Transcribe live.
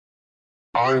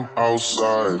I'm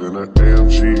outside in an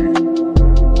AMG,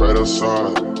 right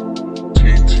outside,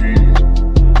 TT,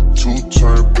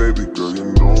 two-turn baby girl,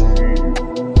 you know me.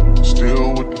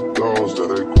 Still with the dogs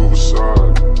that I grew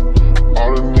beside.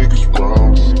 All the niggas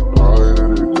round me, die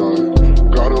that they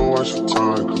die. Gotta watch the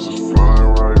time, cause it's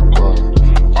flying right by.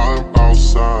 I'm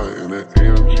outside in an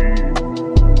AMG,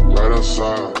 right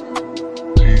outside,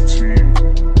 TT,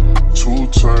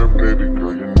 two-turn baby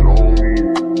girl, you know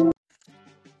me.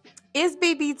 It's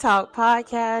BB Talk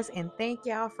Podcast, and thank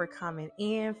y'all for coming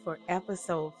in for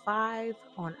episode 5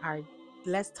 on our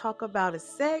Let's Talk About It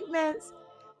segments.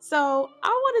 So I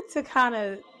wanted to kind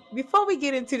of, before we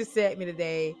get into the segment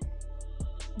today,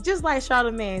 just like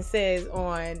Charlamagne says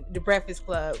on The Breakfast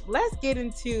Club, let's get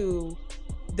into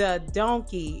the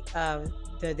donkey of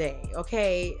the day,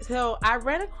 okay? So I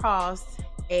ran across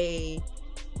a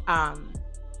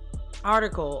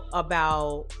article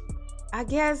about, I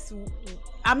guess,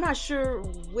 I'm not sure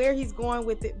where he's going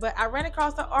with it, but I ran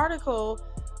across an article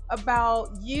about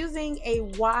using a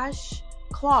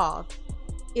washcloth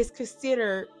is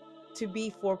considered to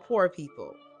be for poor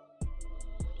people.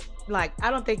 Like, I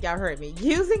don't think y'all heard me.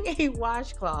 Using a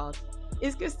washcloth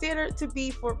is considered to be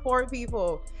for poor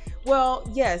people. Well,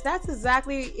 yes, that's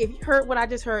exactly, if you heard what I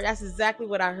just heard, that's exactly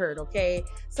what I heard, okay?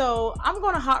 So I'm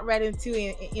going to hop right into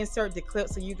and insert the clip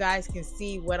so you guys can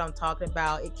see what I'm talking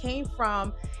about. It came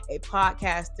from a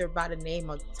podcaster by the name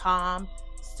of Tom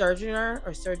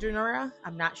Surgera.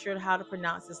 I'm not sure how to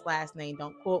pronounce his last name.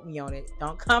 Don't quote me on it.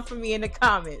 Don't come for me in the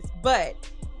comments. But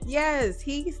yes,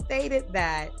 he stated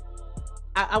that,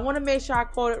 I want to make sure I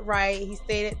quote it right. He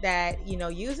stated that,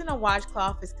 using a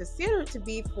washcloth is considered to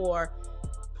be for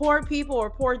poor people or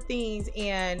poor things.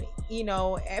 And,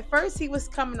 at first he was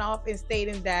coming off and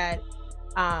stating that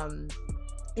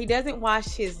he doesn't wash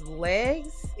his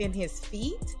legs and his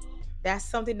feet. That's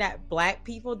something that Black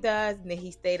people does. And then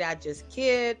he stated, I just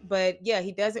kid. But yeah,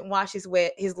 he doesn't wash his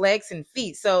legs and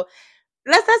feet. So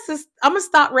let's just, I'm going to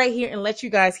stop right here and let you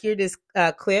guys hear this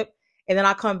clip. And then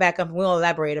I'll come back up and we'll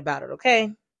elaborate about it,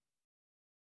 okay?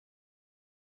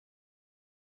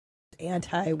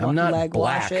 Anti-leg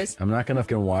washes. I'm not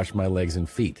gonna wash my legs and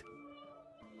feet.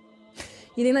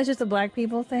 You think that's just a Black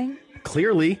people thing?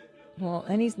 Clearly. Well,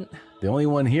 and he's the only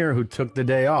one here who took the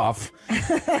day off.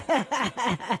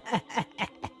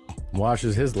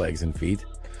 Washes his legs and feet.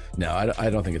 No, I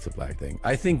don't think it's a Black thing.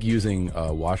 I think using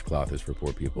a washcloth is for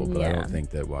poor people, but I don't think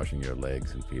that washing your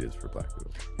legs and feet is for Black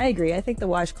people. I agree. I think the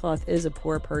washcloth is a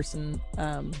poor person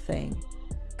thing.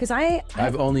 Because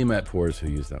I've only met poors who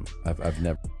use them. I've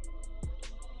never.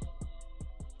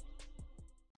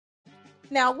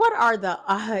 Now, what are the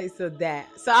odds of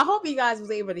that? So I hope you guys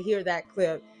was able to hear that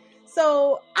clip.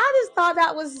 So I just thought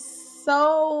that was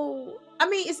so,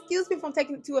 excuse me if I'm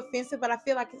taking it too offensive, but I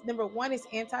feel like number one, it's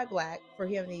anti-Black for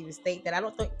him to even state that. I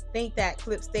don't think that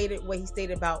clip stated what he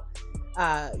stated about,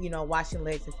 washing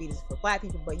legs and feet is for Black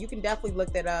people, but you can definitely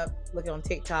look that up. Look it on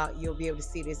TikTok. You'll be able to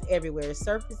see this everywhere. It's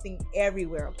surfacing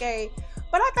everywhere, okay?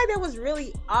 But I thought that was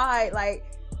really odd. Like,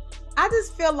 I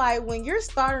just feel like when you're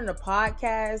starting a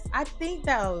podcast, I think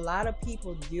that a lot of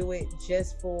people do it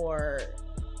just for,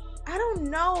 I don't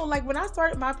know. Like when I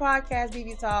started my podcast,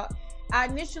 BB Talk, I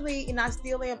initially, and I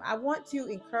still am, I want to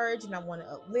encourage and I want to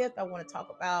uplift. I want to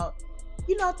talk about,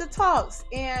 the talks.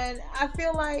 And I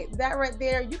feel like that right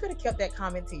there, you could have kept that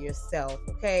comment to yourself,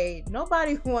 okay?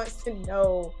 Nobody wants to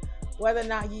know whether or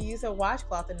not you use a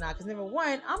washcloth or not. Because number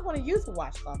one, I'm going to use a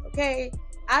washcloth, okay?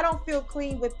 I don't feel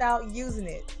clean without using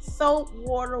it. Soap,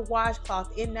 water,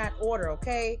 washcloth, in that order,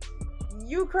 okay?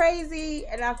 You crazy?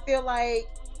 And I feel like,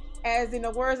 as in the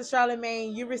words of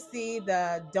Charlamagne, you received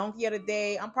the donkey of the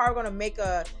day. I'm probably going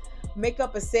to make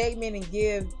up a segment and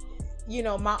give,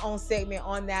 my own segment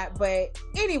on that. But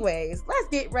anyways, let's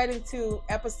get right into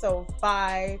episode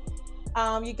 5.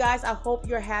 You guys, I hope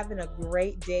you're having a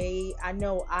great day. I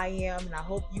know I am, and I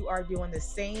hope you are doing the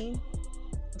same.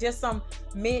 Just some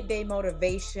midday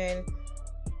motivation.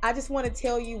 I just want to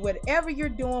tell you, whatever you're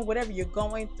doing, whatever you're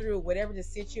going through, whatever the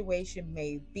situation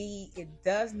may be, it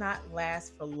does not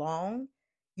last for long.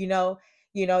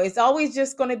 It's always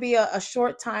just going to be a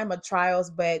short time of trials,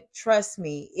 but trust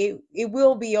me, it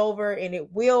will be over, and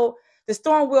the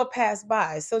storm will pass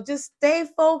by. So just stay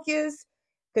focused.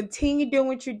 Continue doing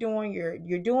what you're doing.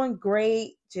 You're doing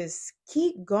great. Just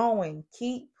keep going.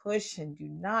 Keep pushing. Do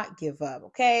not give up,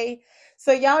 okay?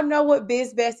 So y'all know what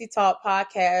Biz Bestie Talk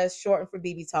Podcast, shortened for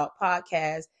BB Talk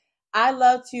Podcast. I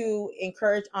love to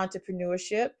encourage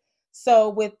entrepreneurship. So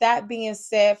with that being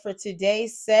said, for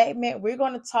today's segment, we're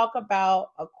going to talk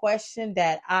about a question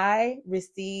that I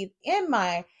received in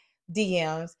my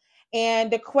DMs.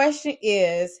 And the question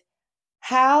is,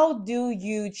 how do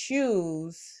you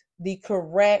choose the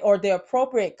correct or the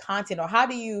appropriate content, or how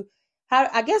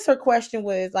I guess her question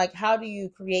was like, how do you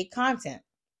create content?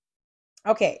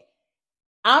 Okay,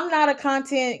 I'm not a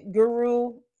content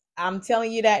guru. I'm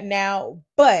telling you that now,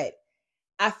 but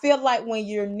I feel like when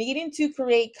you're needing to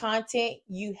create content,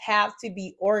 you have to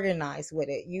be organized with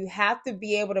it. You have to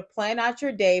be able to plan out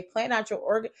your day, plan out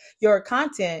your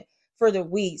content for the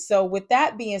week. So with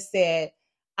that being said,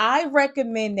 I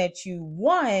recommend that you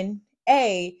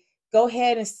go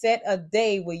ahead and set a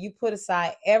day where you put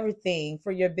aside everything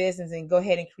for your business and go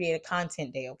ahead and create a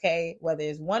content day, okay? Whether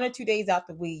it's 1 or 2 days out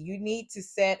the week, you need to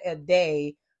set a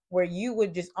day where you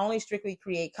would just only strictly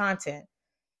create content.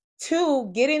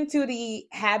 2, get into the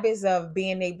habits of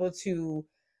being able to,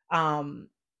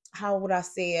 how would I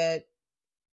say it?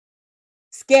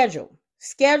 Schedule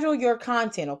your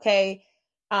content. Okay.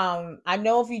 I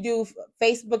know if you do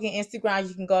Facebook and Instagram,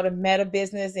 you can go to Meta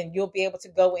Business and you'll be able to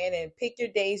go in and pick your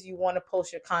days you want to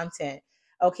post your content.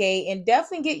 Okay. And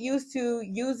definitely get used to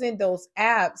using those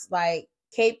apps like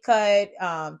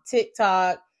CapCut,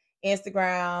 TikTok,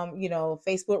 Instagram,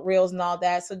 Facebook Reels and all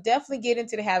that. So definitely get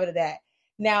into the habit of that.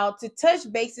 Now, to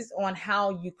touch bases on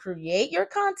how you create your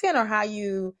content or how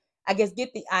you, I guess,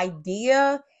 get the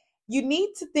idea, you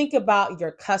need to think about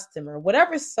your customer,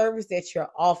 whatever service that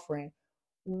you're offering.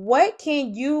 What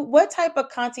type of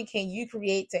content can you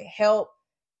create to help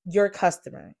your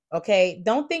customer? Okay.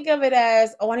 Don't think of it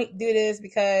as, oh, I need to do this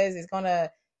because it's going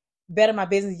to better my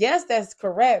business. Yes, that's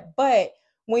correct. But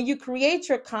when you create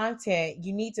your content,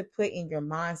 you need to put in your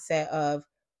mindset of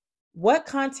what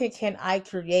content can I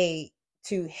create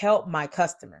to help my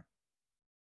customer?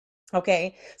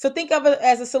 Okay. So think of it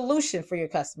as a solution for your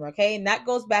customer. Okay. And that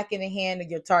goes back in the hand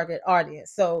of your target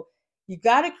audience. So you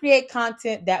got to create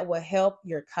content that will help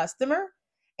your customer.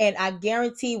 And I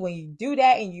guarantee when you do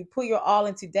that and you put your all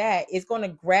into that, it's going to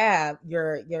grab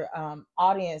your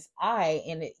audience eye,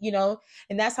 and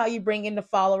and that's how you bring in the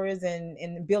followers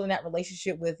and building that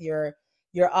relationship with your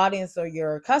audience or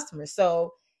your customers.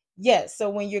 So yes.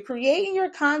 So when you're creating your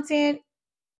content,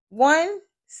 1,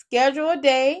 schedule a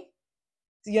day.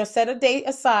 Set a date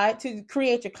aside to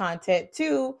create your content.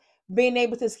 2, being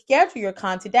able to schedule your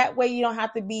content. That way you don't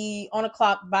have to be on the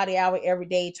clock by the hour every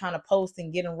day trying to post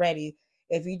and getting ready.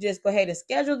 If you just go ahead and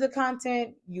schedule the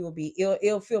content,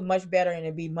 it'll feel much better and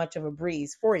it'll be much of a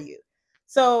breeze for you.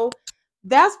 So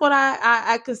that's what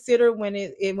I consider when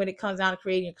it comes down to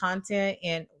creating your content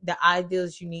and the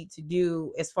ideas you need to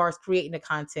do as far as creating the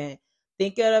content.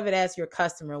 Think of it as your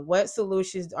customer. What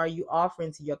solutions are you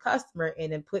offering to your customer?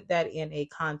 And then put that in a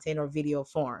content or video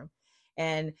form.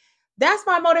 And that's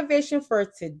my motivation for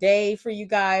today for you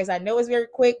guys. I know it's very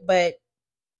quick, but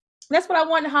that's what I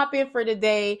wanted to hop in for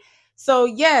today. So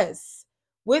yes,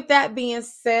 with that being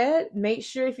said, make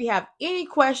sure if you have any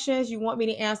questions you want me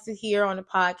to answer here on the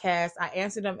podcast, I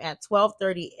answer them at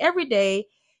 12:30 every day. If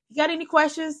you got any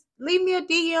questions, leave me a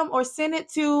DM or send it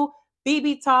to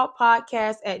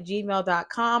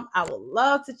bbtalkpodcast@gmail.com. I would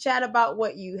love to chat about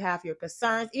what you have, your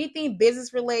concerns, anything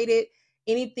business related,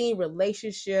 anything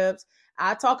relationships.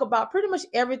 I talk about pretty much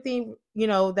everything,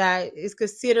 that is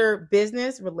considered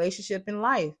business, relationship, and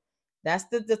life. That's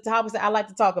the topics that I like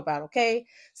to talk about. Okay.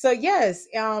 So yes,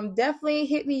 definitely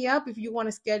hit me up if you want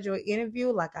to schedule an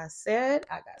interview. Like I said,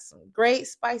 I got some great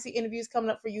spicy interviews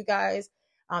coming up for you guys,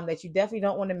 that you definitely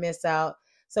don't want to miss out.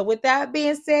 So with that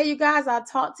being said, you guys, I'll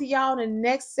talk to y'all in the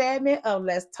next segment of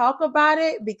Let's Talk About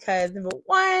It, because number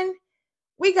 1,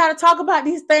 we got to talk about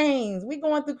these things. We're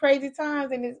going through crazy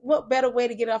times, and what better way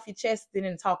to get off your chest than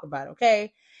to talk about it,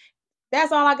 okay?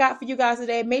 That's all I got for you guys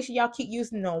today. Make sure y'all keep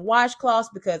using the washcloths,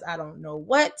 because I don't know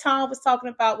what Tom was talking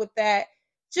about with that.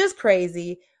 Just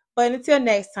crazy. But until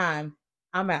next time,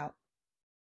 I'm out.